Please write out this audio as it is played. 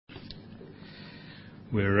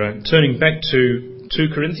We're turning back to 2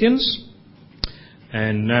 Corinthians,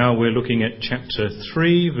 and now we're looking at chapter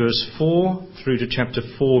 3, verse 4, through to chapter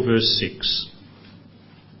 4, verse 6.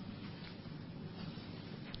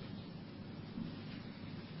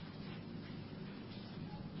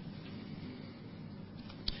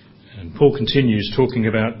 And Paul continues talking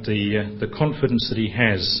about the confidence that he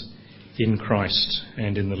has in Christ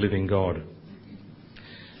and in the living God.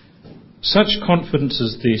 Such confidence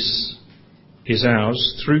as this is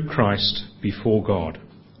ours through Christ before God.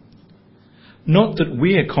 Not that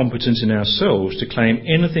we are competent in ourselves to claim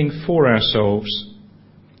anything for ourselves,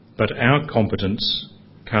 but our competence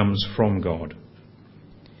comes from God.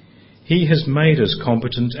 He has made us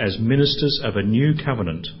competent as ministers of a new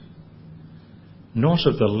covenant, not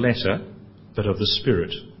of the letter, but of the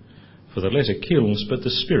Spirit. For the letter kills, but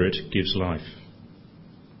the Spirit gives life.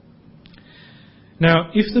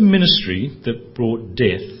 Now, if the ministry that brought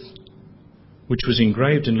death, which was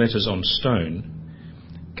engraved in letters on stone,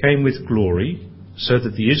 came with glory, so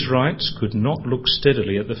that the Israelites could not look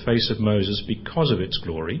steadily at the face of Moses because of its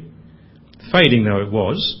glory, fading though it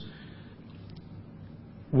was,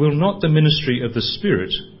 will not the ministry of the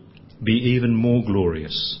Spirit be even more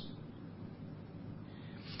glorious?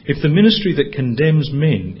 If the ministry that condemns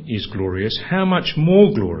men is glorious, how much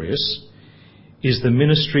more glorious is the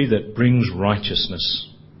ministry that brings righteousness?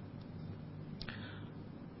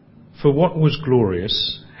 For what was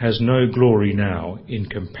glorious has no glory now in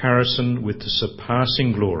comparison with the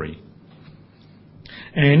surpassing glory.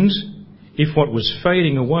 And if what was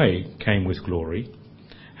fading away came with glory,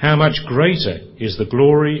 how much greater is the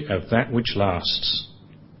glory of that which lasts?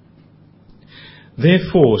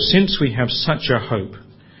 Therefore, since we have such a hope,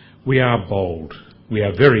 we are bold. We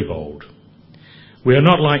are very bold. We are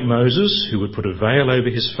not like Moses, who would put a veil over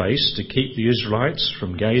his face to keep the Israelites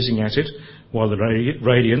from gazing at it while the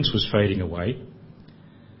radiance was fading away.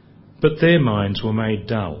 But their minds were made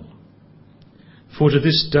dull. For to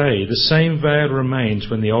this day the same veil remains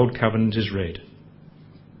when the Old Covenant is read.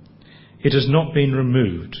 It has not been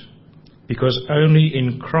removed, because only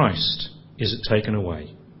in Christ is it taken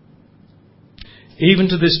away. Even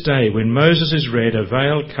to this day, when Moses is read, a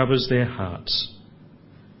veil covers their hearts.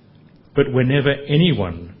 But whenever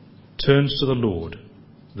anyone turns to the Lord,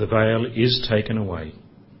 the veil is taken away.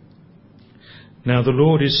 Now the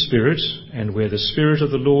Lord is Spirit, and where the Spirit of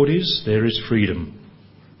the Lord is, there is freedom.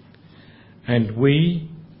 And we,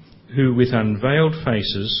 who with unveiled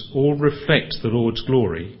faces all reflect the Lord's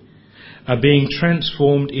glory, are being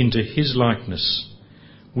transformed into his likeness,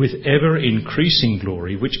 with ever increasing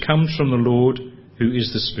glory, which comes from the Lord, who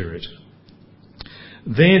is the Spirit.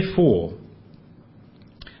 Therefore,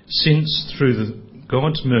 since through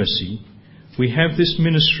God's mercy we have this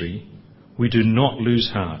ministry, we do not lose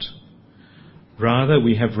heart. Rather,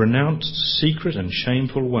 we have renounced secret and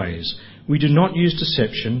shameful ways. We do not use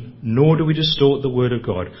deception, nor do we distort the word of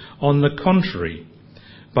God. On the contrary,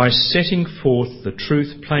 by setting forth the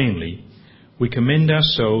truth plainly, we commend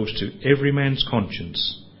ourselves to every man's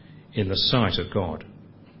conscience in the sight of God.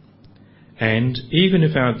 And even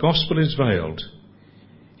if our gospel is veiled,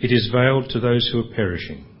 it is veiled to those who are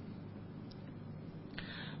perishing.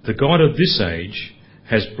 The God of this age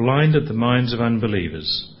has blinded the minds of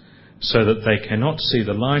unbelievers, so that they cannot see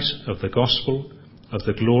the light of the gospel of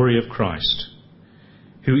the glory of Christ,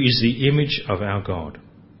 who is the image of our God.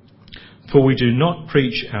 For we do not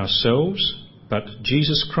preach ourselves, but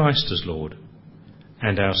Jesus Christ as Lord,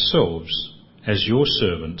 and ourselves as your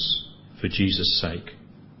servants for Jesus' sake.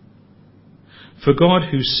 For God,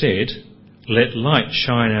 who said, "Let light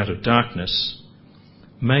shine out of darkness,"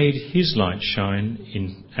 made his light shine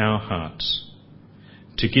in our hearts,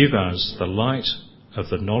 to give us the light of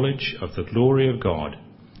the knowledge of the glory of God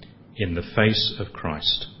in the face of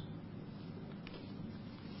Christ.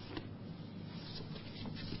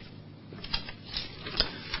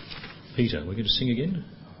 Peter, we're going to sing again?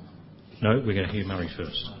 No, we're going to hear Murray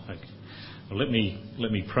first. Okay. Well, let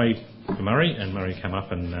me pray for Murray, and Murray come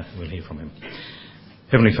up and we'll hear from him.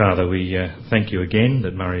 Heavenly Father, we thank you again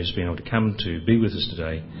that Murray has been able to come to be with us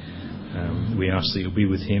today. We ask that you'll be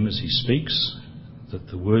with him as he speaks, that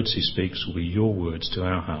the words he speaks will be your words to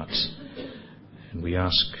our hearts. And we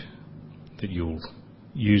ask that you'll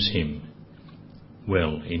use him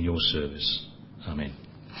well in your service. Amen.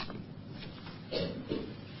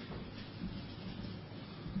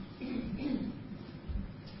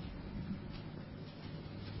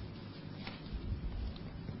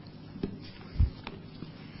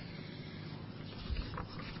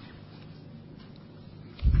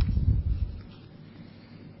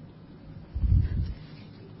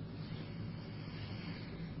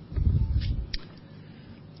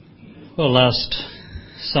 Well, last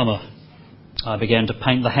summer, I began to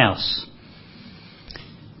paint the house.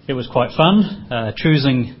 It was quite fun,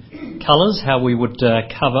 choosing colours, how we would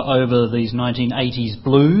cover over these 1980s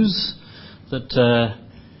blues that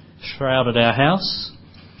shrouded our house.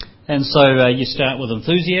 And so you start with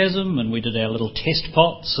enthusiasm, and we did our little test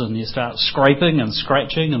pots, and you start scraping and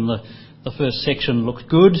scratching, and the first section looked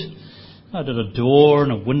good. I did a door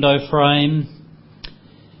and a window frame.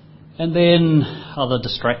 And then other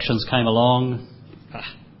distractions came along.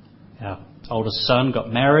 Our oldest son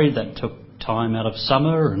got married. That took time out of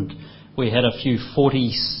summer, and we had a few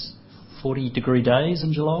 40-degree days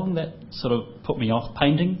in Geelong. That sort of put me off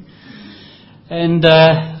painting. And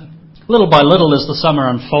little by little, as the summer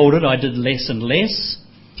unfolded, I did less and less.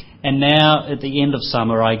 And now, at the end of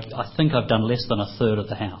summer, I think I've done less than a third of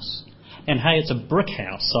the house. And hey, it's a brick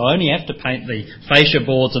house, so I only have to paint the fascia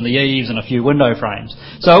boards and the eaves and a few window frames.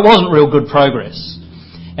 So it wasn't real good progress.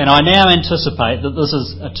 And I now anticipate that this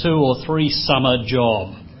is a 2 or 3 summer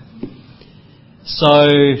job. So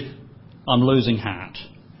I'm losing heart.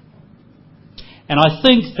 And I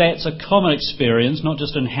think that's a common experience, not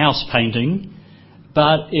just in house painting,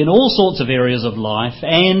 but in all sorts of areas of life,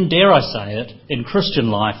 and, dare I say it, in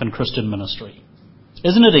Christian life and Christian ministry.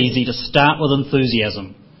 Isn't it easy to start with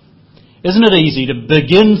enthusiasm? Isn't it easy to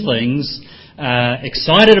begin things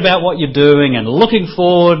excited about what you're doing and looking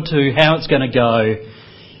forward to how it's going to go?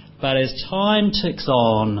 But as time ticks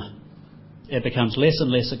on, it becomes less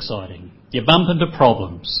and less exciting. You bump into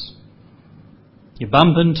problems. You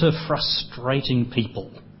bump into frustrating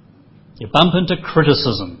people. You bump into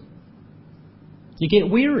criticism. You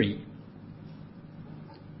get weary.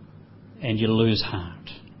 And you lose heart.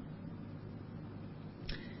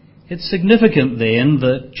 It's significant then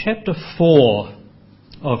that chapter 4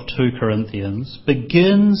 of 2 Corinthians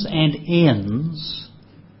begins and ends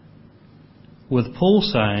with Paul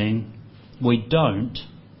saying, we don't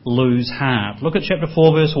lose heart. Look at chapter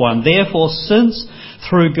 4 verse 1. Therefore, since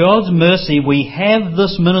through God's mercy we have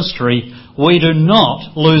this ministry, we do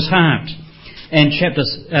not lose heart. And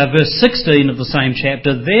verse 16 of the same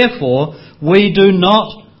chapter, therefore we do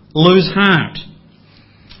not lose heart.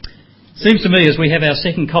 Seems to me, as we have our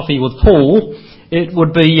second coffee with Paul, it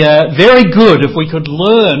would be very good if we could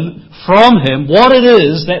learn from him what it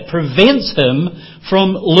is that prevents him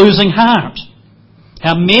from losing heart.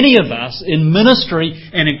 How many of us in ministry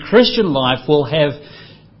and in Christian life will have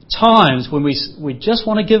times when we just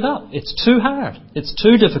want to give up. It's too hard. It's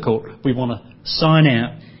too difficult. We want to sign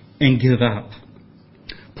out and give up.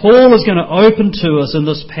 Paul is going to open to us in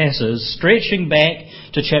this passage, stretching back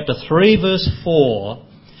to chapter 3 verse 4,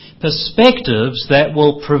 perspectives that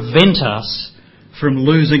will prevent us from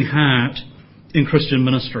losing heart in Christian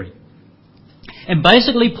ministry. And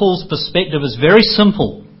basically Paul's perspective is very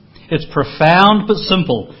simple. It's profound but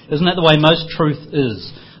simple. Isn't that the way most truth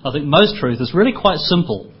is? I think most truth is really quite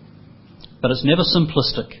simple, but it's never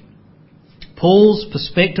simplistic. Paul's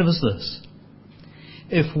perspective is this.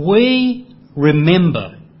 If we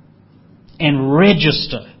remember and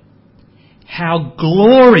register how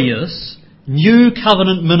glorious New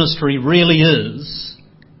Covenant ministry really is,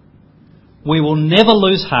 we will never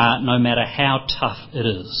lose heart no matter how tough it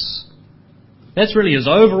is. That's really his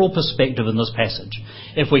overall perspective in this passage.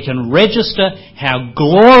 If we can register how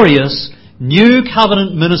glorious New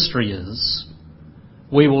Covenant ministry is,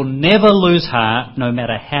 we will never lose heart no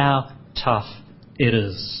matter how tough it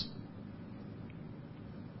is.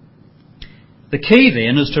 The key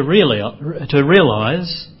then is to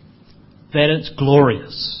realise that it's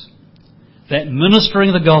glorious. That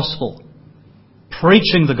ministering the gospel,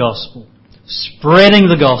 preaching the gospel, spreading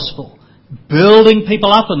the gospel, building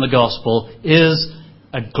people up in the gospel is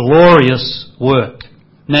a glorious work.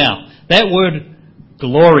 Now, that word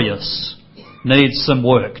glorious needs some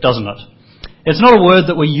work, doesn't it? It's not a word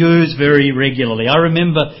that we use very regularly. I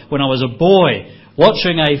remember when I was a boy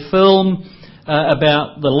watching a film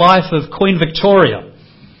about the life of Queen Victoria,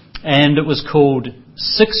 and it was called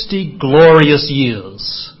 60 Glorious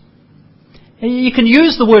Years. You can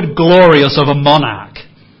use the word glorious of a monarch,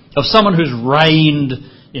 of someone who's reigned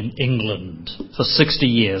in England for 60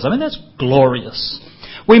 years. I mean, that's glorious.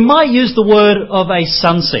 We might use the word of a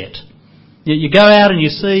sunset. You go out and you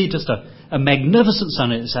see just a magnificent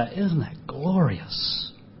sunset and say, isn't that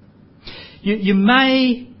glorious? You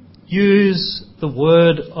may use the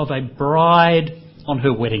word of a bride on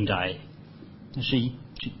her wedding day. She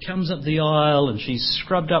comes up the aisle and she's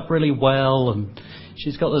scrubbed up really well and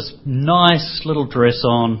she's got this nice little dress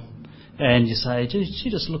on, and you say, she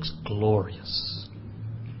just looks glorious.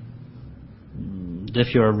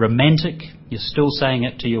 If you're a romantic, you're still saying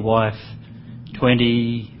it to your wife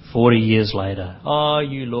 20, 40 years later. Oh,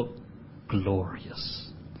 you look glorious.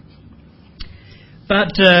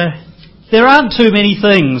 But there aren't too many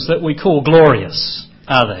things that we call glorious,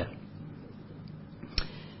 are there?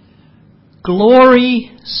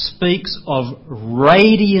 Glory speaks of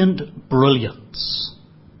radiant brilliance.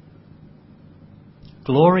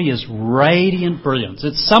 Glory is radiant brilliance.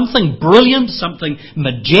 It's something brilliant, something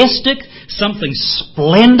majestic, something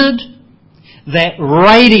splendid that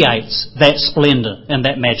radiates that splendour and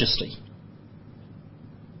that majesty.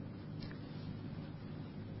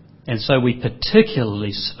 And so we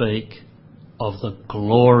particularly speak of the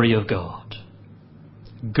glory of God.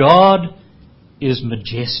 God is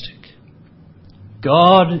majestic.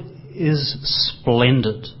 God is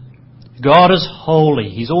splendid. God is holy.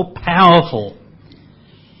 He's all powerful.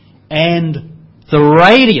 And the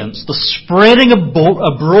radiance, the spreading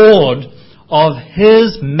abroad of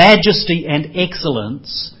His majesty and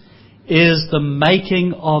excellence is the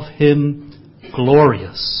making of Him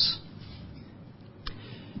glorious.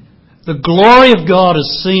 The glory of God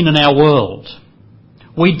is seen in our world.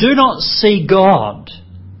 We do not see God,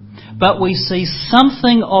 but we see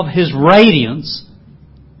something of His radiance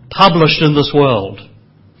published in this world.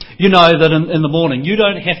 You know that in the morning you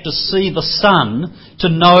don't have to see the sun to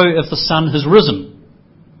know if the sun has risen.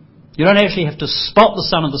 You don't actually have to spot the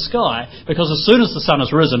sun in the sky, because as soon as the sun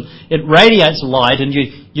has risen, it radiates light and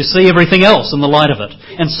you see everything else in the light of it.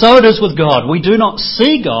 And so it is with God. We do not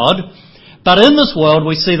see God, but in this world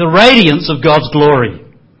we see the radiance of God's glory.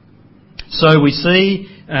 So we see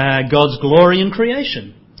God's glory in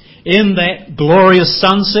creation. In that glorious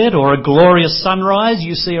sunset or a glorious sunrise,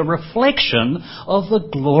 you see a reflection of the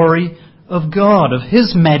glory of God, of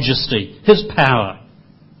His majesty, His power.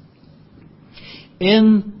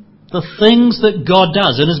 In the things that God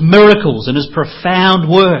does, in His miracles, in His profound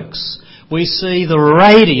works, we see the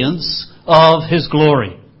radiance of His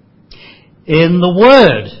glory. In the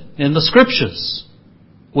Word, in the Scriptures,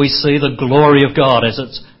 we see the glory of God as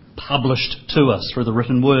it's published to us through the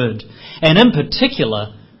written Word. And in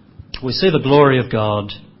particular, we see the glory of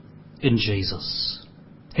God in Jesus.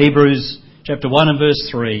 Hebrews chapter 1 and verse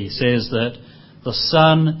 3 says that the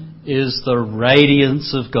Son is the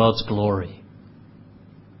radiance of God's glory.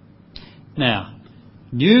 Now,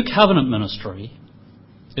 New Covenant ministry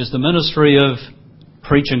is the ministry of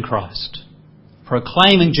preaching Christ,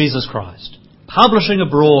 proclaiming Jesus Christ, publishing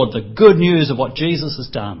abroad the good news of what Jesus has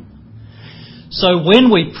done. So when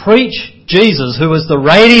we preach Jesus, who is the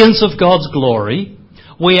radiance of God's glory,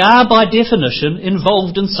 we are by definition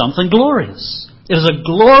involved in something glorious. It is a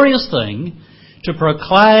glorious thing to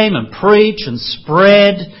proclaim and preach and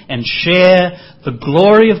spread and share the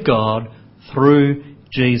glory of God through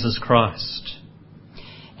Jesus Christ.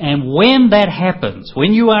 And when that happens,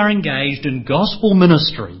 when you are engaged in gospel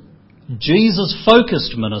ministry,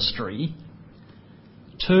 Jesus-focused ministry,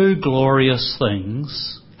 two glorious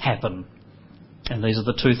things happen. And these are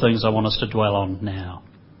the two things I want us to dwell on now.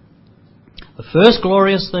 The first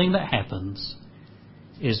glorious thing that happens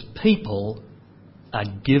is people are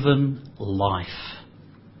given life.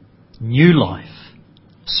 New life.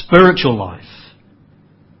 Spiritual life.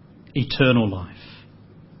 Eternal life.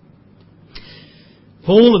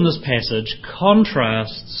 Paul in this passage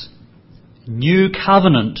contrasts New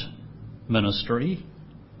Covenant ministry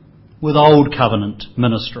with Old Covenant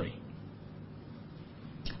ministry.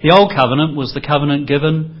 The Old Covenant was the covenant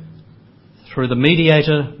given through the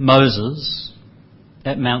mediator Moses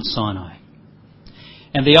at Mount Sinai.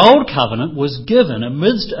 And the Old Covenant was given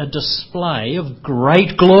amidst a display of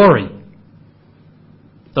great glory.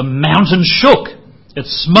 The mountain shook. It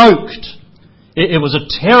smoked. It was a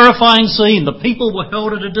terrifying scene. The people were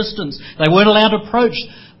held at a distance. They weren't allowed to approach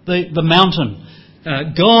the mountain.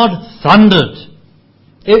 God thundered.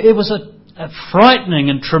 It was a frightening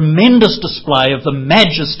and tremendous display of the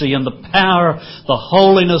majesty and the power, the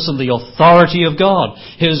holiness and the authority of God.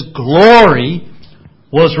 His glory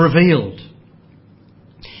was revealed.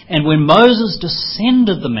 And when Moses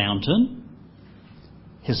descended the mountain,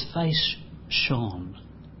 his face shone.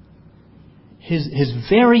 His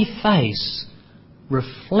very face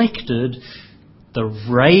reflected the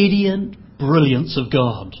radiant brilliance of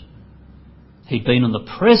God. He'd been in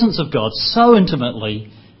the presence of God so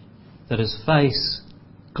intimately that his face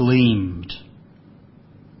gleamed.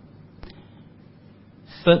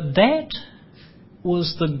 But that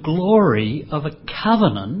was the glory of a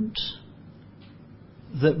covenant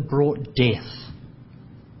that brought death.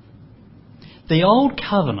 The Old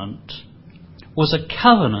Covenant was a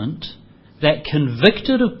covenant that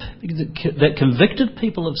convicted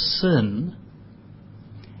people of sin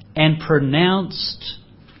and pronounced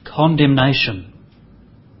condemnation.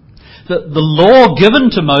 The law given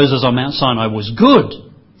to Moses on Mount Sinai was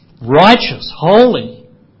good, righteous, holy.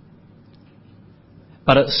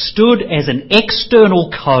 but it stood as an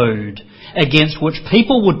external code against which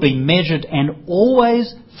people would be measured and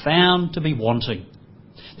always found to be wanting.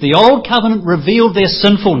 The Old Covenant revealed their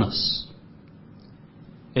sinfulness.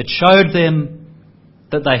 It showed them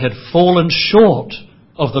that they had fallen short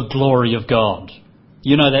of the glory of God.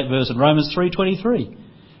 You know that verse in Romans 3:23.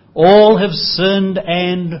 All have sinned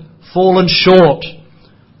and fallen short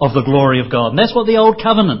of the glory of God. And that's what the Old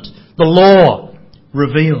Covenant, the law,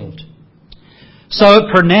 revealed. So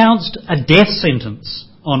it pronounced a death sentence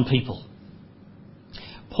on people.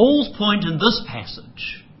 Paul's point in this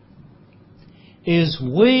passage is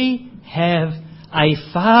we have a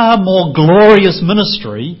far more glorious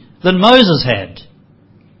ministry than Moses had,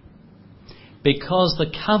 because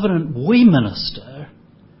the covenant we minister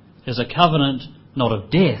is a covenant not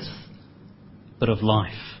of death, but of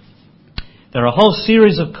life. There are a whole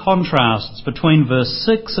series of contrasts between verse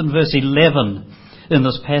 6 and verse 11 in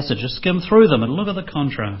this passage. Just skim through them and look at the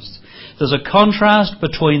contrasts. There's a contrast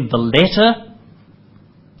between the letter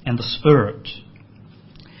and the spirit,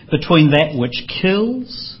 between that which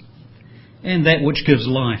kills and that which gives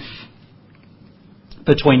life,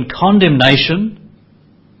 between condemnation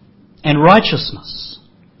and righteousness,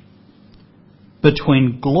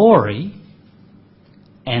 between glory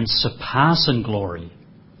and surpassing glory,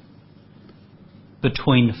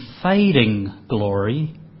 between fading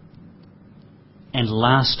glory and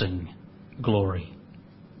lasting glory.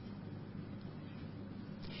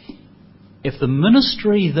 If the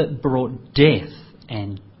ministry that brought death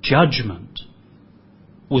and judgment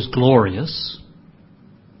was glorious,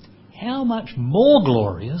 how much more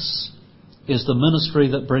glorious is the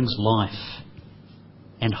ministry that brings life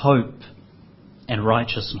and hope and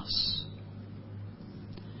righteousness?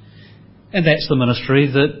 And that's the ministry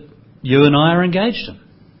that you and I are engaged in.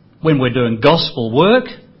 When we're doing gospel work,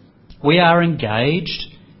 we are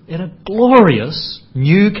engaged in a glorious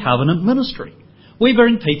new covenant ministry. We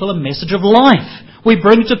bring people a message of life. We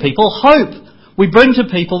bring to people hope. We bring to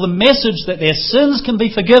people the message that their sins can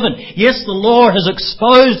be forgiven. Yes, the law has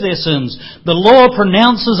exposed their sins. The law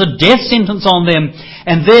pronounces a death sentence on them.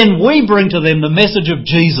 And then we bring to them the message of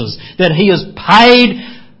Jesus, that He has paid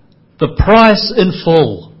the price in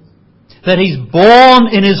full, that He's borne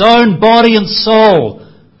in His own body and soul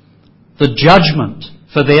the judgment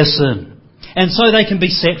for their sin. And so they can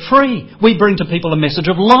be set free. We bring to people a message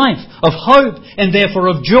of life, of hope, and therefore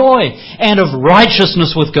of joy, and of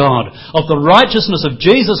righteousness with God, of the righteousness of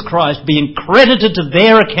Jesus Christ being credited to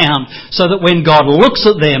their account, so that when God looks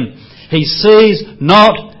at them, He sees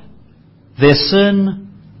not their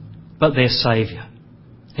sin, but their Saviour.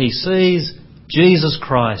 He sees Jesus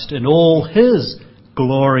Christ in all His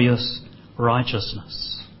glorious righteousness.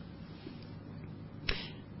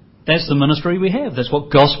 That's the ministry we have. That's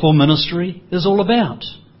what gospel ministry is all about.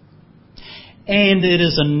 And it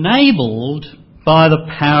is enabled by the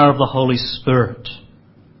power of the Holy Spirit.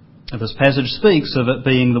 And this passage speaks of it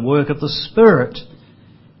being the work of the Spirit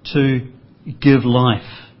to give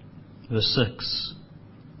life. Verse 6.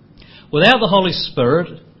 Without the Holy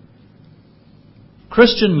Spirit,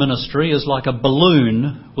 Christian ministry is like a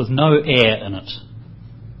balloon with no air in it.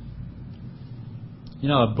 You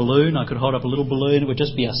know, a balloon, I could hold up a little balloon, it would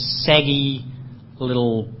just be a saggy,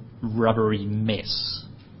 little rubbery mess.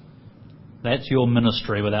 That's your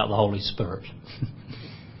ministry without the Holy Spirit.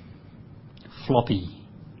 Floppy,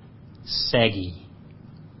 saggy.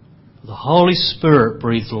 The Holy Spirit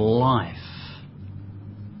breathes life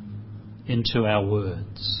into our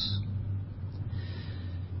words.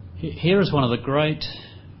 Here is one of the great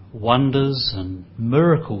wonders and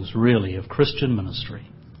miracles, really, of Christian ministry.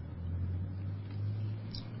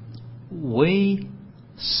 We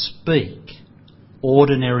speak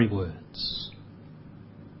ordinary words.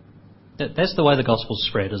 That's the way the gospel's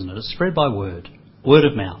spread, isn't it? It's spread by word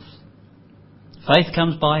of mouth. Faith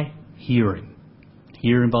comes by hearing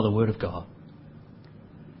by the word of God.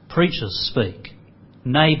 Preachers speak.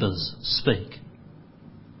 Neighbours speak.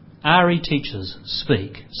 RE teachers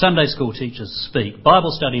speak. Sunday school teachers speak.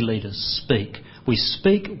 Bible study leaders speak. We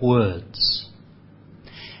speak words.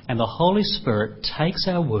 And the Holy Spirit takes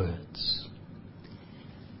our words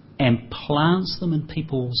and plants them in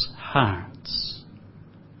people's hearts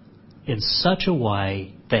in such a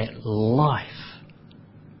way that life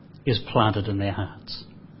is planted in their hearts.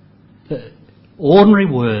 Ordinary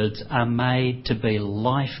words are made to be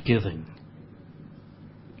life-giving.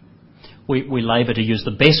 We labour to use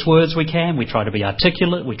the best words we can. We try to be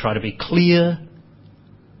articulate. We try to be clear.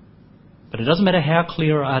 But it doesn't matter how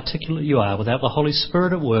clear or articulate you are, without the Holy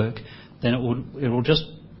Spirit at work, then it will just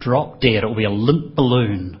drop dead. It will be a limp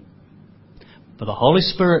balloon. But the Holy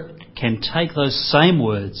Spirit can take those same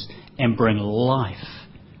words and bring life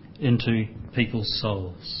into people's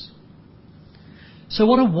souls. So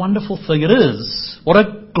what a wonderful thing it is, what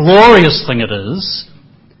a glorious thing it is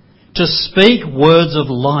to speak words of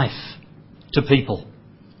life to people.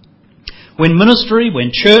 When ministry,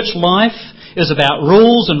 when church life is about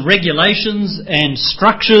rules and regulations and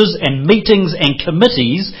structures and meetings and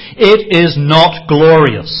committees, it is not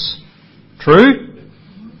glorious. True?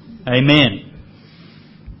 Amen.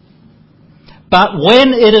 But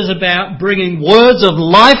when it is about bringing words of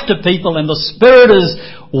life to people and the Spirit is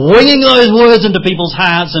winging those words into people's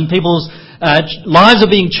hearts and people's lives are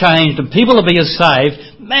being changed and people are being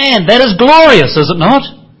saved, man, that is glorious, is it not?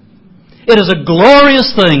 It is a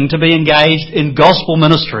glorious thing to be engaged in gospel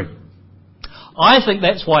ministry. I think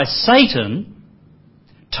that's why Satan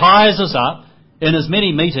ties us up in as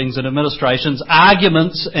many meetings and administrations,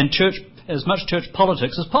 arguments and as much church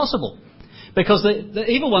politics as possible. Because the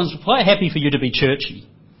evil one's quite happy for you to be churchy,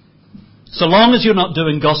 so long as you're not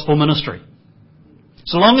doing gospel ministry.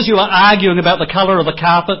 So long as you are arguing about the colour of the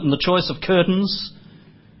carpet and the choice of curtains,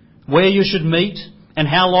 where you should meet and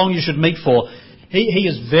how long you should meet for. He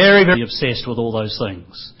is very, very obsessed with all those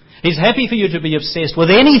things. He's happy for you to be obsessed with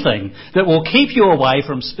anything that will keep you away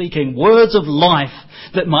from speaking words of life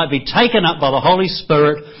that might be taken up by the Holy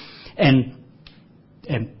Spirit and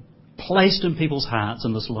placed in people's hearts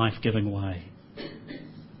in this life-giving way.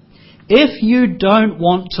 If you don't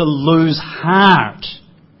want to lose heart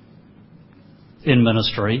in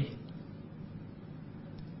ministry,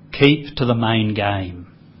 keep to the main game.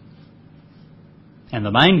 And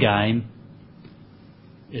the main game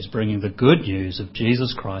is bringing the good news of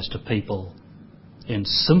Jesus Christ to people in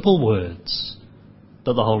simple words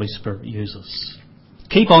that the Holy Spirit uses.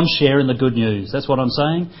 Keep on sharing the good news. That's what I'm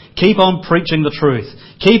saying. Keep on preaching the truth.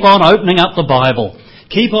 Keep on opening up the Bible.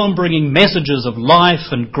 Keep on bringing messages of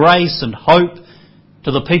life and grace and hope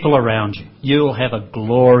to the people around you. You'll have a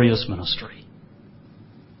glorious ministry.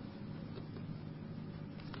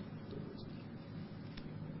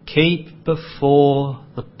 Keep before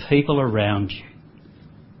the people around you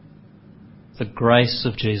the grace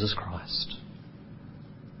of Jesus Christ,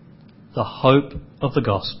 the hope of the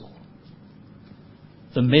gospel,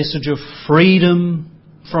 the message of freedom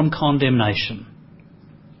from condemnation,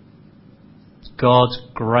 God's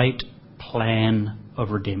great plan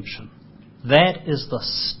of redemption. That is the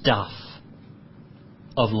stuff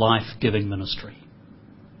of life-giving ministry.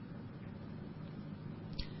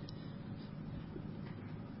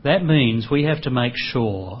 That means we have to make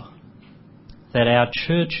sure that our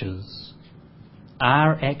churches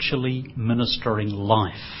are actually ministering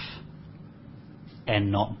life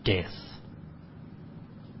and not death.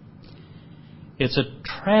 It's a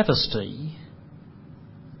travesty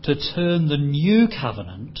to turn the new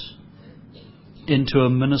covenant into a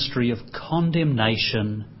ministry of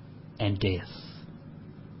condemnation and death.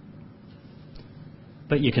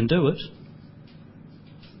 But you can do it.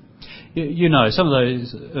 You know, some of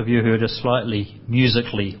those of you who are just slightly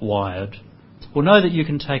musically wired will know that you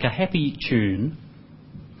can take a happy tune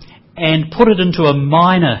and put it into a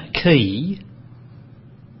minor key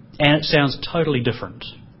and it sounds totally different.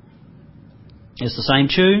 It's the same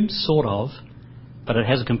tune, sort of, but it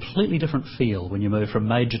has a completely different feel when you move from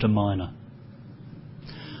major to minor.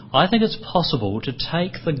 I think it's possible to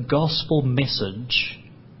take the gospel message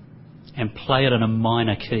and play it in a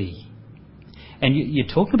minor key. And you're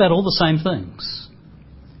talking about all the same things,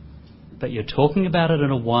 but you're talking about it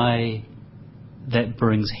in a way that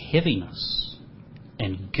brings heaviness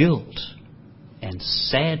and guilt and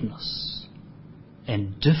sadness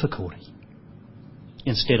and difficulty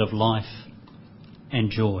instead of life and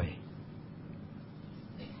joy.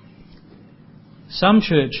 Some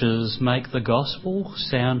churches make the gospel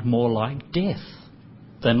sound more like death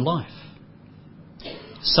than life.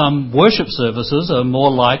 Some worship services are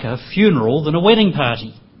more like a funeral than a wedding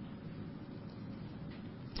party.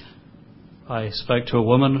 I spoke to a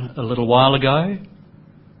woman a little while ago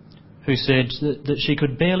who said that she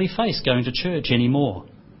could barely face going to church anymore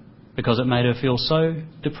because it made her feel so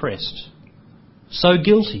depressed, so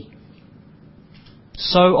guilty,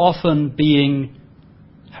 so often being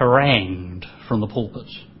harangued from the pulpit.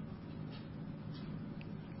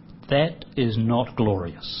 That is not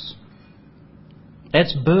glorious.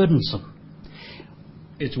 That's burdensome.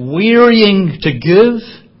 It's wearying to give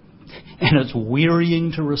and it's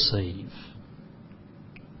wearying to receive.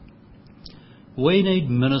 We need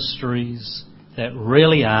ministries that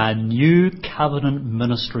really are new covenant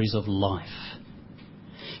ministries of life.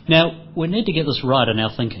 Now, we need to get this right in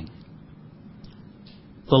our thinking.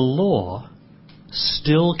 The law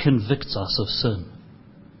still convicts us of sin.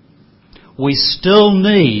 We still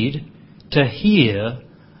need to hear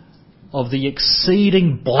of the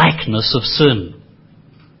exceeding blackness of sin.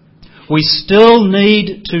 We still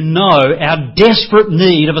need to know our desperate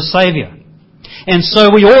need of a Saviour. And so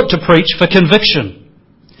we ought to preach for conviction.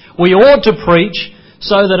 We ought to preach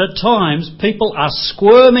so that at times people are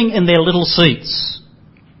squirming in their little seats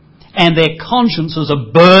and their consciences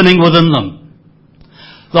are burning within them.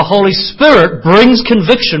 The Holy Spirit brings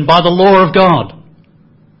conviction by the law of God.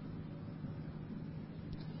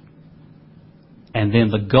 And then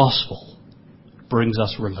the gospel brings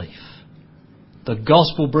us relief. The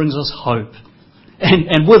gospel brings us hope.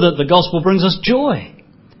 And with it, the gospel brings us joy.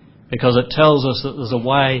 Because it tells us that there's a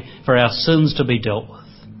way for our sins to be dealt with.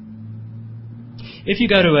 If you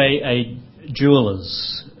go to a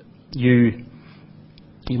jeweller's, you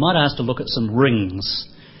might ask to look at some rings.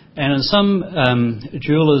 And in some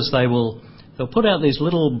jewellers, they'll put out these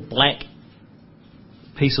little black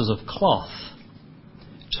pieces of cloth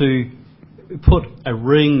to put a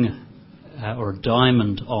ring or a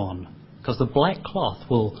diamond on, because the black cloth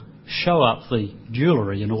will show up the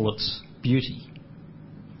jewellery in all its beauty.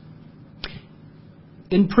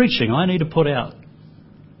 In preaching, I need to put out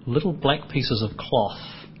little black pieces of cloth.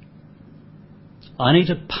 I need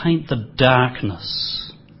to paint the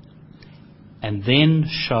darkness and then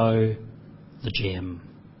show the gem.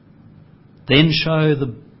 Then show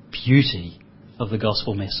the beauty of the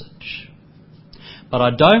gospel message. But I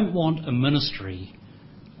don't want a ministry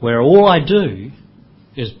where all I do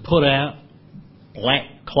is put out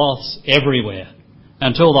black cloths everywhere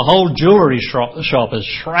until the whole jewellery shop is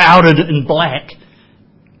shrouded in black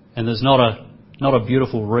and there's not a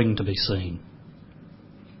beautiful ring to be seen.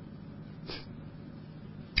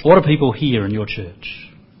 What do people hear in your church?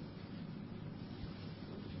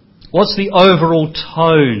 What's the overall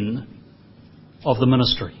tone of the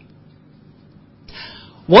ministry?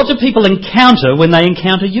 What do people encounter when they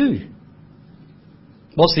encounter you?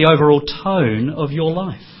 What's the overall tone of your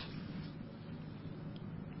life?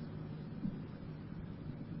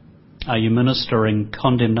 Are you ministering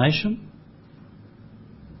condemnation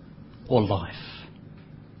or life?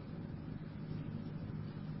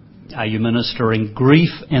 Are you ministering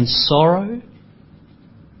grief and sorrow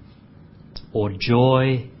or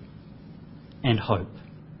joy and hope?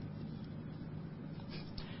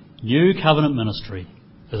 New Covenant ministry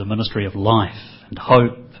is a ministry of life and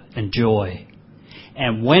hope and joy.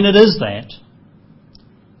 And when it is that,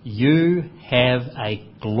 you have a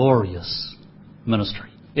glorious ministry.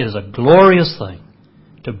 It is a glorious thing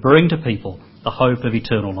to bring to people the hope of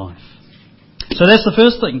eternal life. So that's the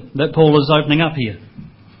first thing that Paul is opening up here.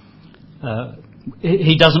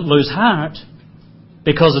 He doesn't lose heart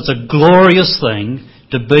because it's a glorious thing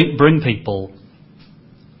to bring people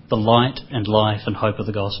the light and life and hope of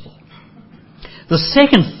the gospel. The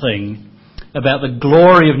second thing about the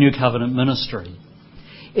glory of New Covenant ministry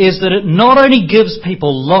is that it not only gives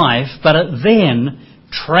people life, but it then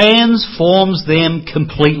transforms them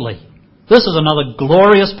completely. This is another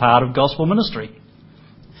glorious part of gospel ministry.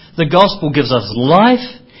 The gospel gives us life,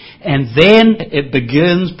 and then it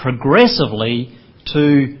begins progressively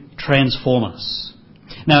to transform us.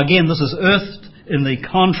 Now again, this is earthed in the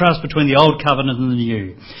contrast between the Old Covenant and the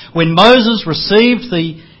New. When Moses received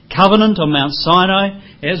the covenant on Mount Sinai,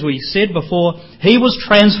 as we said before, he was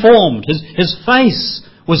transformed. His face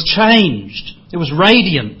was changed. It was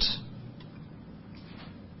radiant.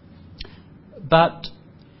 But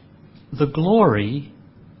the glory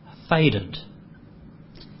faded.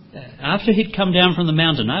 After he'd come down from the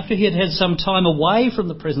mountain, after he had had some time away from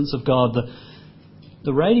the presence of God,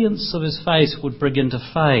 the radiance of his face would begin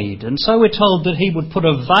to fade. And so we're told that he would put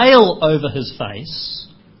a veil over his face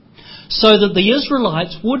so that the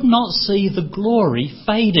Israelites would not see the glory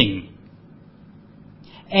fading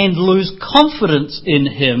and lose confidence in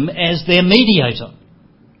him as their mediator.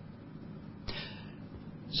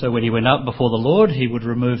 So when he went up before the Lord, he would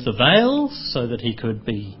remove the veil so that he could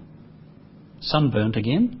be sunburnt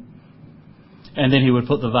again. And then he would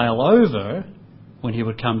put the veil over when he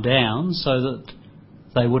would come down so that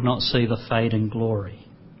they would not see the fading glory.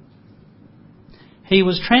 He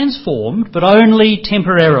was transformed, but only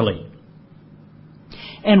temporarily.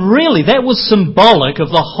 And really, that was symbolic of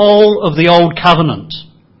the whole of the Old Covenant.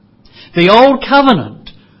 The Old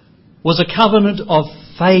Covenant was a covenant of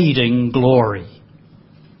fading glory.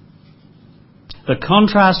 The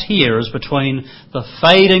contrast here is between the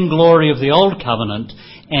fading glory of the Old Covenant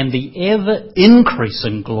and the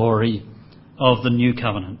ever-increasing glory of the New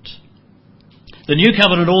Covenant. The New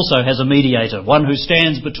Covenant also has a mediator, one who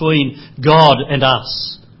stands between God and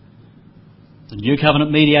us. The New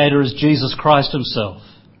Covenant mediator is Jesus Christ himself.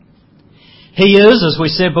 He is, as we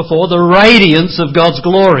said before, the radiance of God's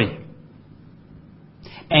glory.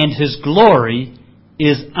 and His glory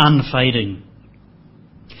is unfading.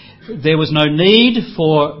 There was no need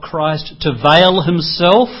for Christ to veil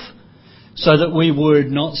Himself so that we would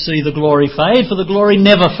not see the glory fade, for the glory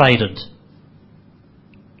never faded.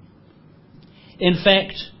 In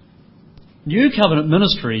fact, New Covenant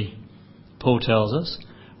ministry, Paul tells us,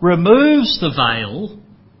 removes the veil,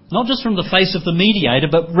 not just from the face of the mediator,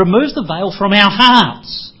 but removes the veil from our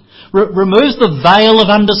hearts. Removes the veil of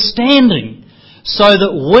understanding so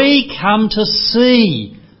that we come to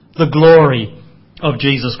see the glory of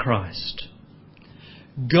Jesus Christ.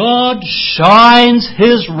 God shines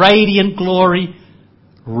His radiant glory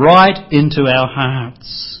right into our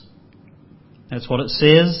hearts. That's what it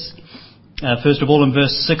says. First of all in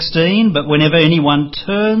verse 16, but whenever anyone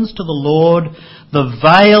turns to the Lord, the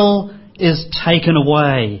veil is taken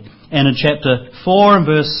away. And in chapter 4 and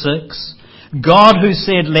verse 6, God who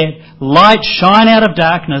said, let light shine out of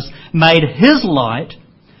darkness, made His light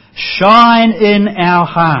shine in our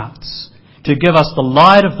hearts to give us the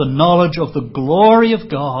light of the knowledge of the glory of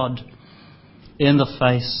God in the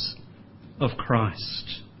face of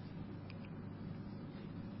Christ.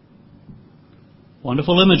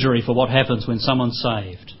 Wonderful imagery for what happens when someone's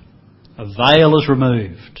saved. A veil is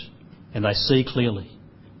removed and they see clearly.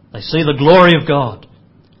 They see the glory of God.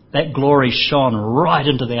 That glory shone right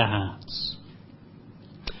into their hearts.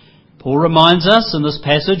 Paul reminds us in this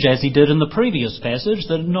passage, as he did in the previous passage,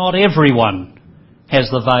 that not everyone has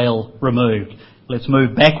the veil removed. Let's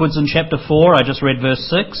move backwards in chapter 4. I just read verse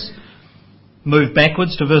 6. Move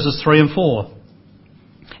backwards to verses 3 and 4.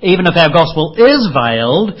 Even if our gospel is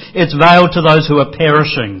veiled, it's veiled to those who are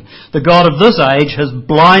perishing. The God of this age has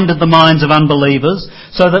blinded the minds of unbelievers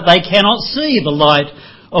so that they cannot see the light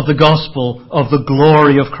of the gospel of the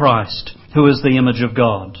glory of Christ, who is the image of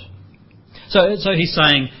God. So he's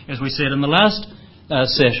saying, as we said in the last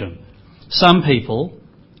session, some people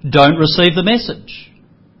don't receive the message.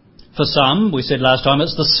 For some, we said last time,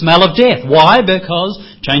 it's the smell of death. Why? Because,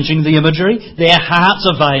 changing the imagery, their hearts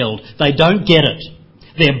are veiled. They don't get it.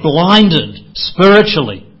 They're blinded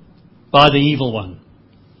spiritually by the evil one.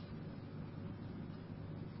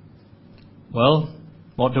 Well,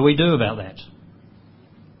 what do we do about that?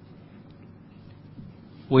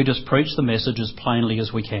 We just preach the message as plainly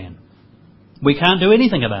as we can. We can't do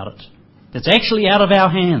anything about it. It's actually out of our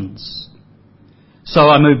hands. So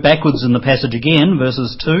I move backwards in the passage again,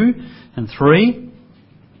 verses 2 and 3.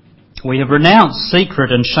 We have renounced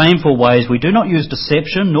secret and shameful ways. We do not use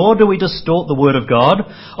deception, nor do we distort the word of God.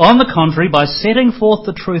 On the contrary, by setting forth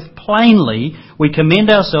the truth plainly, we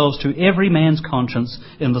commend ourselves to every man's conscience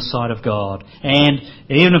in the sight of God. And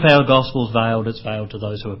even if our gospel is veiled, it's veiled to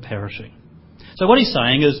those who are perishing. So what he's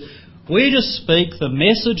saying is, we just speak the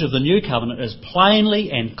message of the new covenant as plainly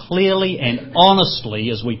and clearly and honestly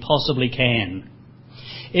as we possibly can.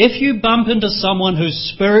 If you bump into someone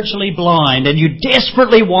who's spiritually blind and you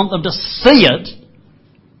desperately want them to see it,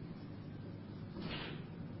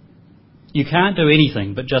 you can't do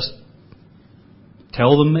anything but just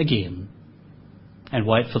tell them again and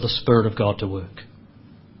wait for the Spirit of God to work.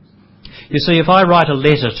 You see, if I write a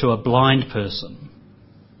letter to a blind person,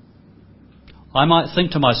 I might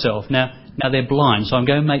think to myself, now they're blind, so I'm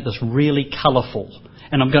going to make this really colourful,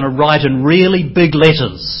 and I'm going to write in really big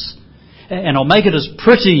letters, and I'll make it as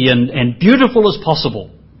pretty and beautiful as possible.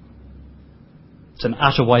 It's an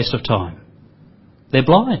utter waste of time. They're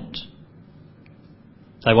blind.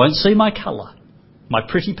 They won't see my colour, my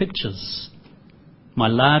pretty pictures, my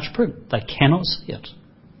large print. They cannot see it.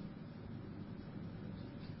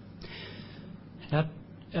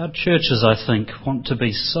 Our churches, I think, want to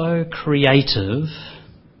be so creative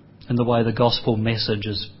in the way the gospel message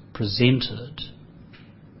is presented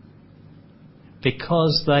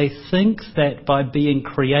because they think that by being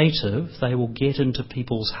creative they will get into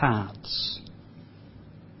people's hearts.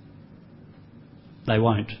 They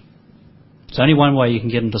won't. There's only one way you can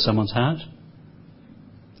get into someone's heart.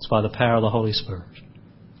 It's by the power of the Holy Spirit.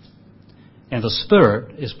 And the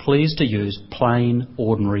Spirit is pleased to use plain,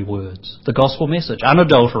 ordinary words. The gospel message,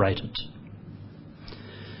 unadulterated.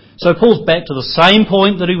 So Paul's back to the same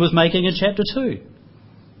point that he was making in chapter 2.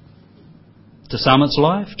 To some it's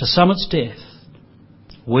life, to some it's death.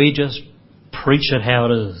 We just preach it how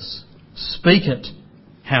it is. Speak it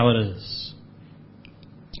how it is.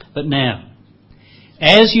 But now,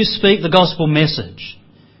 as you speak the gospel message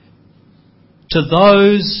to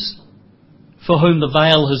those for whom the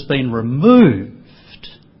veil has been removed,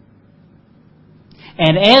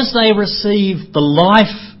 and as they receive the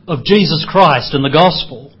life of Jesus Christ in the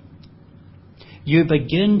gospel, you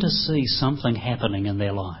begin to see something happening in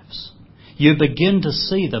their lives. You begin to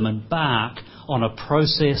see them embark on a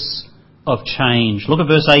process of change. Look at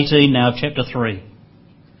verse 18 now of chapter 3.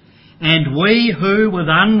 And we who with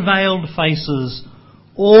unveiled faces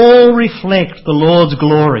all reflect the Lord's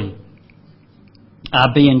glory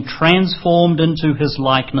are being transformed into his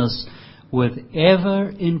likeness with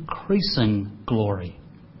ever-increasing glory,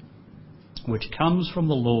 which comes from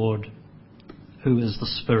the Lord, who is the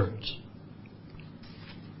Spirit.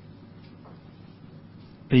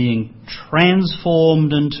 Being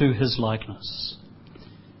transformed into his likeness.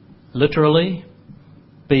 Literally,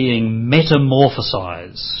 being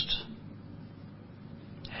metamorphosized.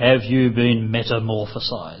 Have you been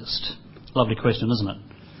metamorphosized? Lovely question, isn't it?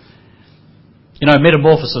 You know,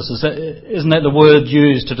 metamorphosis, isn't that the word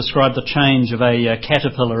used to describe the change of a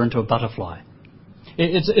caterpillar into a butterfly?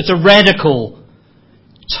 It's a radical,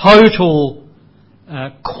 total,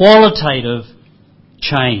 qualitative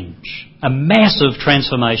change, a massive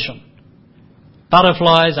transformation.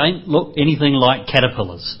 Butterflies ain't look anything like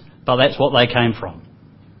caterpillars, but that's what they came from.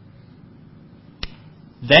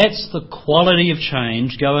 That's the quality of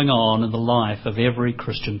change going on in the life of every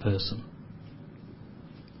Christian person.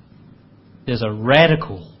 There's a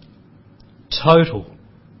radical, total,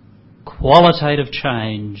 qualitative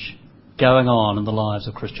change going on in the lives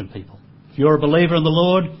of Christian people. If you're a believer in the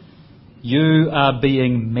Lord, you are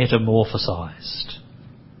being metamorphosized.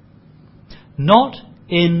 Not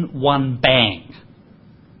in one bang.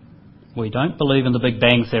 We don't believe in the Big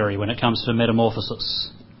Bang Theory when it comes to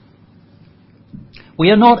metamorphosis. We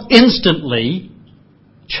are not instantly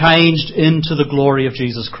changed into the glory of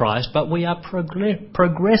Jesus Christ, but we are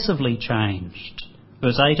progressively changed.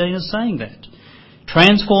 Verse 18 is saying that.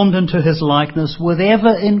 Transformed into his likeness with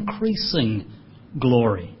ever-increasing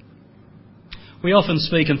glory. We often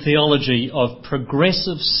speak in theology of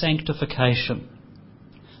progressive sanctification.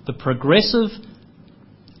 The progressive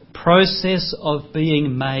process of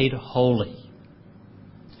being made holy.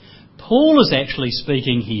 Paul is actually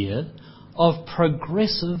speaking here of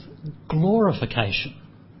progressive glorification.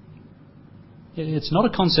 It's not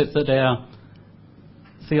a concept that our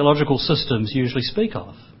theological systems usually speak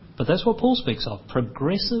of, but that's what Paul speaks of,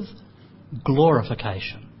 progressive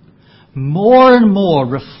glorification. More and more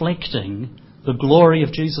reflecting the glory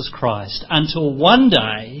of Jesus Christ until one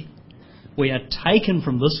day we are taken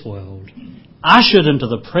from this world, ushered into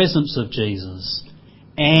the presence of Jesus,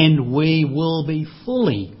 and we will be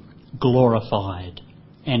fully glorified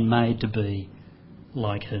and made to be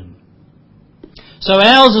like him. So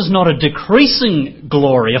ours is not a decreasing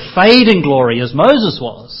glory, a fading glory as Moses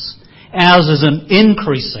was. Ours is an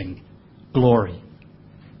increasing glory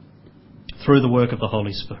through the work of the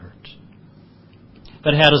Holy Spirit.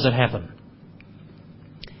 But how does it happen?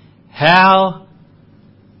 How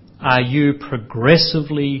are you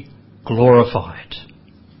progressively glorified?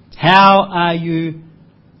 How are you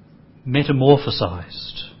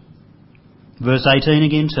metamorphosized? Verse 18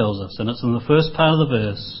 again tells us, and it's in the first part of the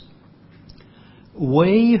verse,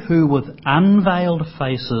 we who with unveiled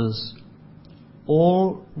faces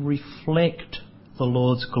all reflect the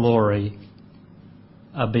Lord's glory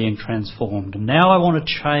are being transformed. And now I want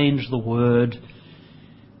to change the word.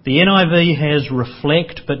 The NIV has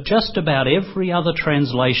reflect, but just about every other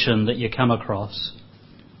translation that you come across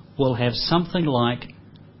will have something like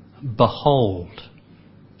behold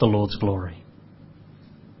the Lord's glory.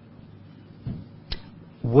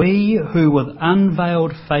 We who with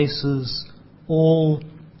unveiled faces all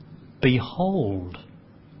behold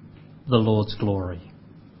the Lord's glory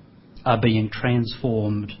are being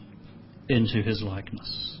transformed into his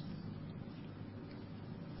likeness.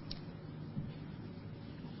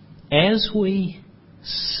 As we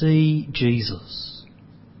see Jesus,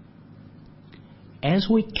 as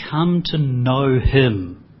we come to know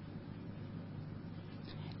him,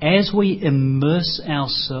 as we immerse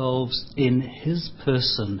ourselves in his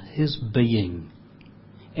person, his being,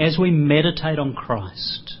 as we meditate on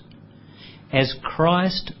Christ, as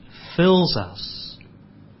Christ fills us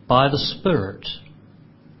by the Spirit,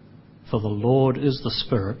 for the Lord is the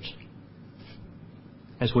Spirit,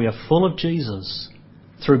 as we are full of Jesus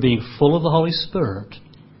through being full of the Holy Spirit,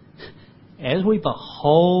 as we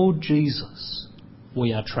behold Jesus,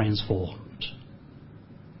 we are transformed.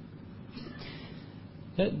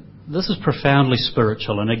 This is profoundly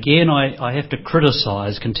spiritual, and again I have to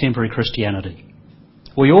criticise contemporary Christianity.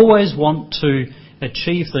 We always want to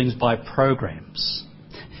achieve things by programs,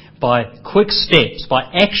 by quick steps, by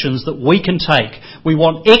actions that we can take. We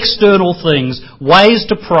want external things, ways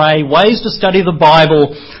to pray, ways to study the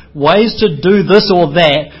Bible, ways to do this or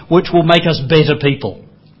that, which will make us better people.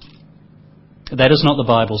 That is not the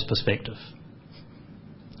Bible's perspective.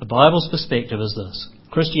 The Bible's perspective is this.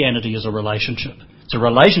 Christianity is a relationship. It's a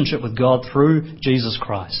relationship with God through Jesus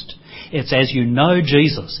Christ. It's as you know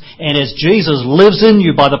Jesus, and as Jesus lives in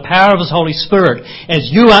you by the power of His Holy Spirit,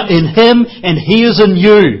 as you are in Him and He is in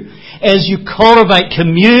you, as you cultivate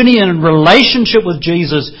communion and relationship with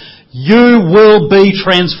Jesus, you will be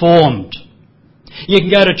transformed. You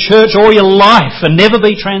can go to church all your life and never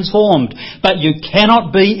be transformed, but you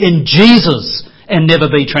cannot be in Jesus and never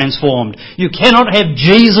be transformed. You cannot have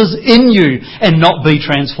Jesus in you and not be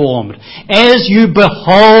transformed. As you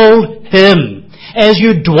behold Him, as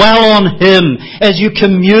you dwell on Him, as you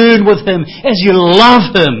commune with Him, as you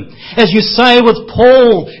love Him, as you say with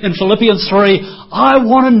Paul in Philippians 3, I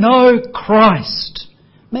want to know Christ.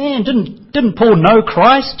 Man, didn't Paul know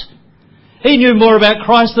Christ? He knew more about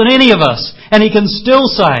Christ than any of us. And he can still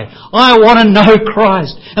say, I want to know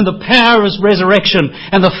Christ and the power of His resurrection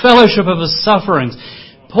and the fellowship of His sufferings.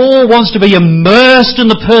 Paul wants to be immersed in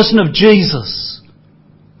the person of Jesus.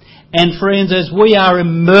 And friends, as we are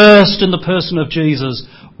immersed in the person of Jesus,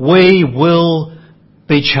 we will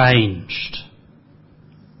be changed.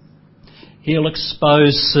 He'll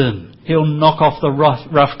expose sin. He'll knock off the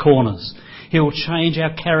rough corners. He'll change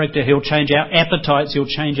our character. He'll change our appetites. He'll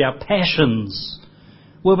change our passions.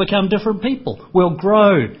 We'll become different people. We'll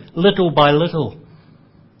grow little by little.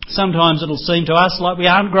 Sometimes it'll seem to us like we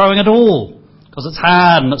aren't growing at all because it's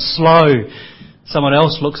hard and it's slow. Someone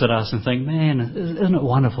else looks at us and thinks, man, isn't it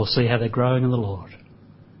wonderful to see how they're growing in the Lord?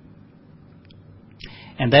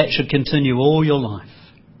 And that should continue all your life.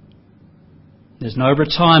 There's no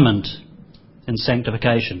retirement in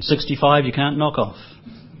sanctification. 65 you can't knock off.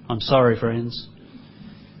 I'm sorry, friends.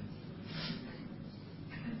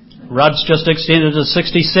 Rudd's just extended to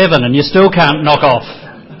 67 and you still can't knock off.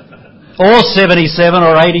 Or 77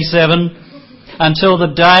 or 87 until the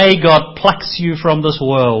day God plucks you from this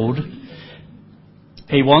world.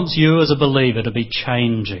 He wants you as a believer to be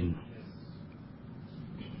changing.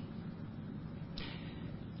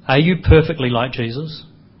 Are you perfectly like Jesus?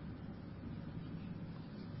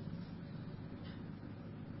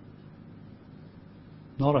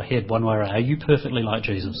 Not a head one way or another. Are you perfectly like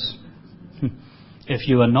Jesus? If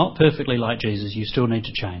you are not perfectly like Jesus, you still need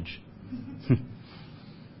to change.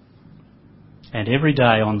 And every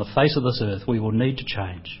day on the face of this earth, we will need to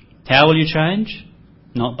change. How will you change?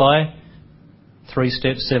 Not by 3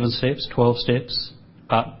 steps, 7 steps, 12 steps,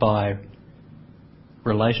 but by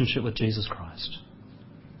relationship with Jesus Christ.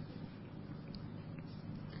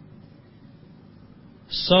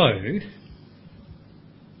 So,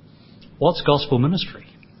 what's gospel ministry?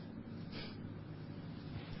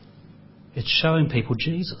 It's showing people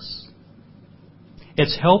Jesus.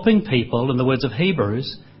 It's helping people, in the words of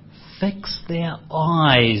Hebrews, fix their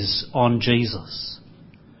eyes on Jesus.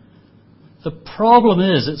 The problem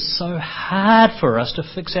is it's so hard for us to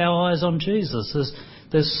fix our eyes on Jesus.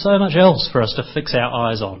 There's so much else for us to fix our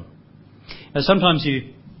eyes on. And sometimes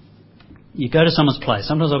you go to someone's place.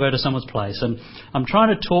 Sometimes I'll go to someone's place and I'm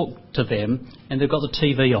trying to talk to them and they've got the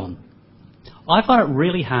TV on. I find it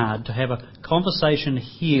really hard to have a conversation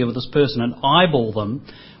here with this person and eyeball them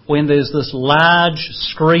when there's this large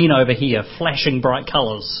screen over here flashing bright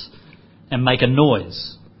colours and make a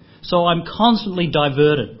noise. So I'm constantly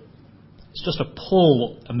diverted. It's just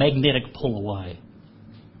a magnetic pull away.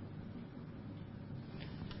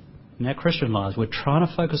 In our Christian lives, we're trying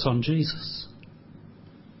to focus on Jesus.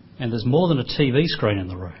 And there's more than a TV screen in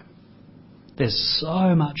the room. There's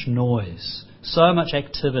so much noise, so much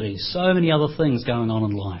activity, so many other things going on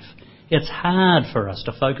in life. It's hard for us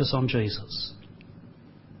to focus on Jesus.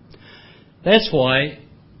 That's why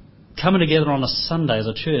coming together on a Sunday as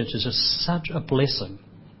a church is just such a blessing.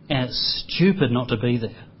 And it's stupid not to be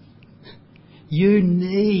there. You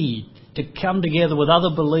need to come together with other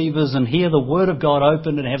believers and hear the Word of God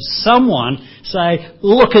open and have someone say,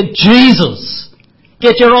 look at Jesus.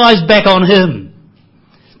 Get your eyes back on Him.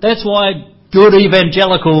 That's why good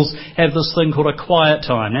evangelicals have this thing called a quiet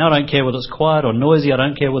time. Now I don't care whether it's quiet or noisy. I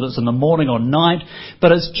don't care whether it's in the morning or night.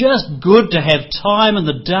 But it's just good to have time in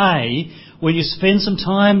the day when you spend some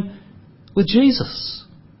time with Jesus.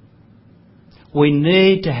 We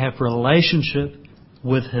need to have relationship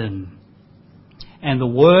with Him. And the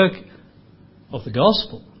work of the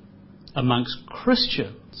gospel amongst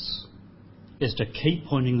Christians is to keep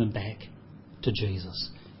pointing them back to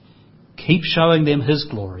Jesus. Keep showing them His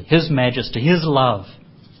glory, His majesty, His love,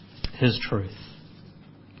 His truth.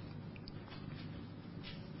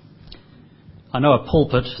 I know a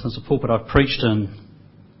pulpit, there's a pulpit I've preached in,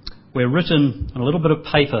 where written on a little bit of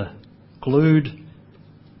paper, glued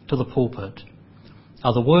to the pulpit,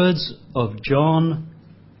 are the words of John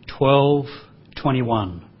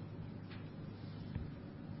 12:21,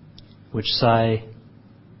 which say,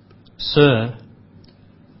 Sir,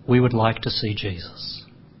 we would like to see Jesus.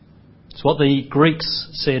 It's what the Greeks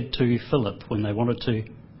said to Philip when they wanted to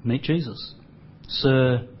meet Jesus.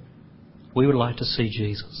 Sir, we would like to see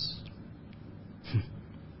Jesus.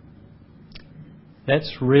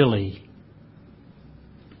 That's really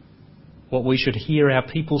what we should hear our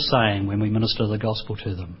people saying when we minister the gospel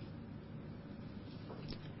to them.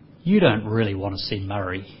 You don't really want to see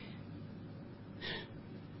Murray.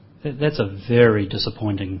 That's a very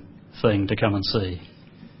disappointing thing to come and see.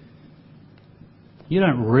 You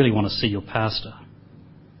don't really want to see your pastor.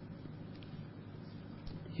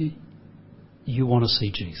 You want to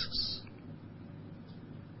see Jesus.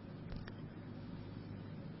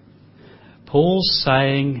 Paul's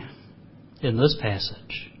saying in this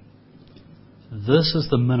passage, this is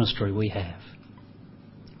the ministry we have.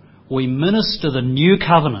 We minister the new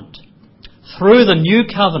covenant. Through the new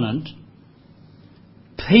covenant,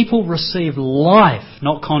 people receive life,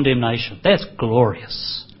 not condemnation. That's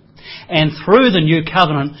glorious. And through the new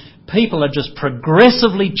covenant, people are just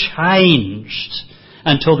progressively changed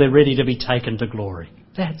until they're ready to be taken to glory.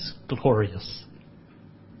 That's glorious.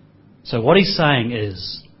 So what he's saying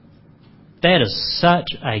is, that is such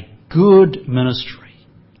a good ministry.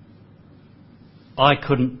 I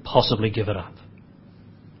couldn't possibly give it up.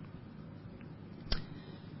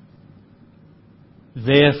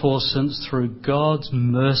 Therefore, since through God's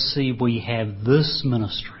mercy we have this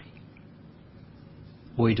ministry,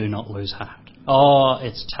 we do not lose heart. Oh,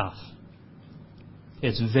 it's tough.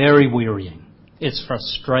 It's very wearying. It's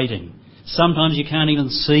frustrating. Sometimes you can't even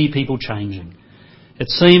see people changing. It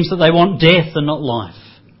seems that they want death and not life.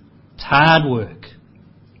 It's hard work.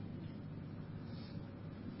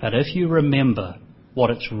 But if you remember what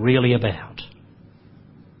it's really about,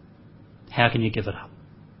 how can you give it up?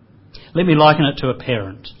 Let me liken it to a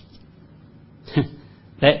parent.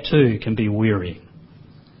 That too can be wearying.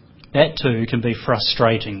 That too can be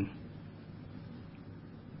frustrating.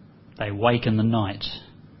 They wake in the night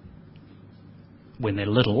when they're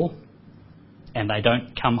little and they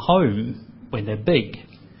don't come home when they're big.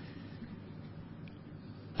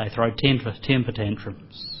 They throw temper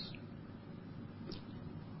tantrums.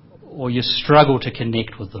 Or you struggle to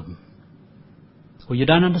connect with them. Or you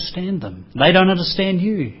don't understand them. They don't understand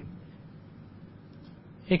you.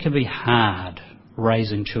 It can be hard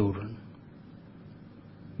raising children.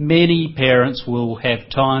 Many parents will have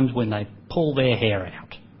times when they pull their hair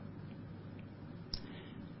out.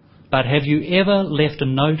 But have you ever left a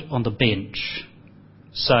note on the bench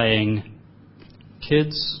saying,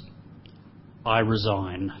 "Kids, I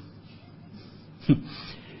resign"?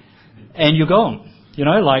 And you're gone. You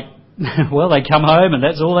know, like, well, they come home and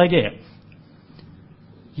that's all they get.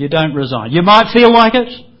 You don't resign. You might feel like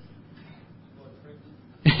it,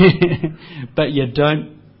 but you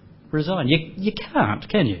don't resign. You can't,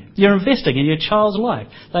 can you? You're investing in your child's life.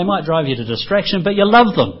 They might drive you to distraction, but you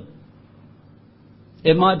love them.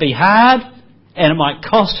 It might be hard and it might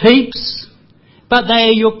cost heaps, but they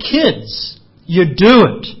are your kids. You do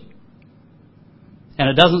it. And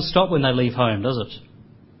it doesn't stop when they leave home, does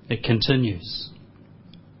it? It continues.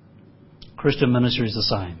 Christian ministry is the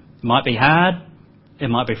same. It might be hard. It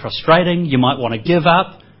might be frustrating. You might want to give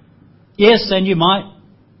up. Yes, and you might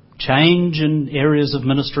change in areas of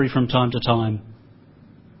ministry from time to time.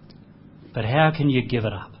 But how can you give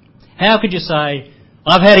it up? How could you say,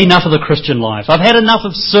 I've had enough of the Christian life. I've had enough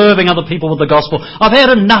of serving other people with the gospel. I've had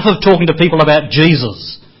enough of talking to people about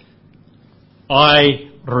Jesus.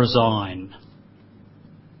 I resign.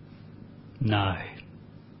 No.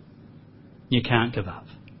 You can't give up.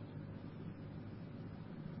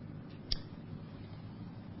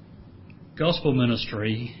 Gospel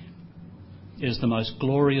ministry is the most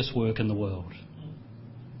glorious work in the world.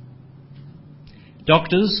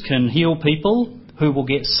 Doctors can heal people who will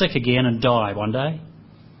get sick again and die one day.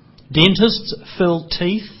 Dentists fill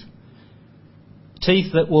teeth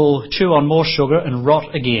that will chew on more sugar and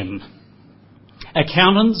rot again.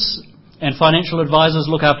 Accountants and financial advisors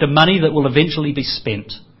look after money that will eventually be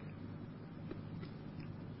spent.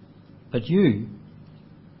 But you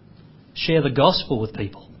share the gospel with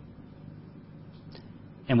people.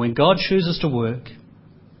 And when God chooses to work,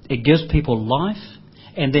 it gives people life,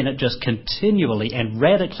 and then it just continually and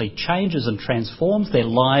radically changes and transforms their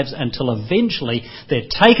lives until eventually they're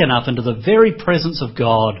taken up into the very presence of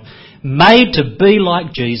God, made to be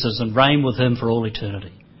like Jesus and reign with Him for all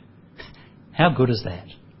eternity. How good is that?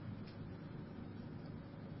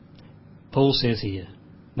 Paul says here,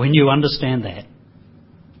 when you understand that,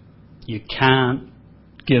 you can't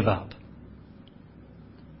give up.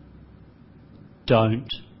 Don't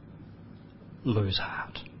lose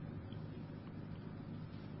heart.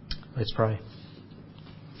 Let's pray.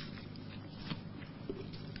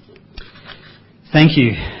 Thank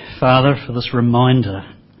you Father, for this reminder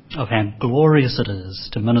of how glorious it is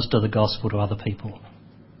to minister the gospel to other people.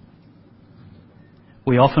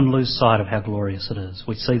 We often lose sight of how glorious it is.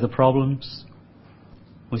 We see the problems,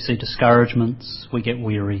 we see discouragements, we get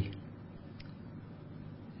weary.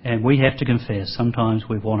 And we have to confess, sometimes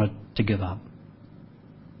we've wanted to give up.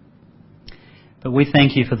 But we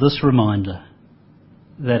thank you for this reminder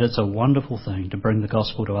that it's a wonderful thing to bring the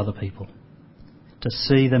gospel to other people, to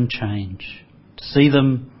see them change, to see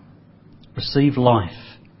them receive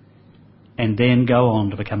life, and then go on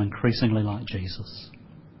to become increasingly like Jesus.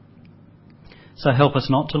 So help us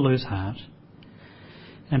not to lose heart,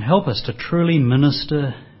 and help us to truly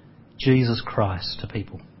minister Jesus Christ to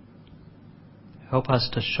people. Help us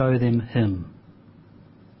to show them Him,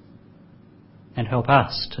 and help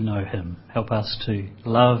us to know Him. Help us to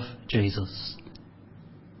love Jesus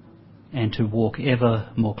and to walk ever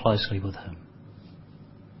more closely with Him.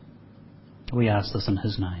 We ask this in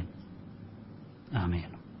His name.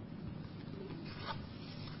 Amen.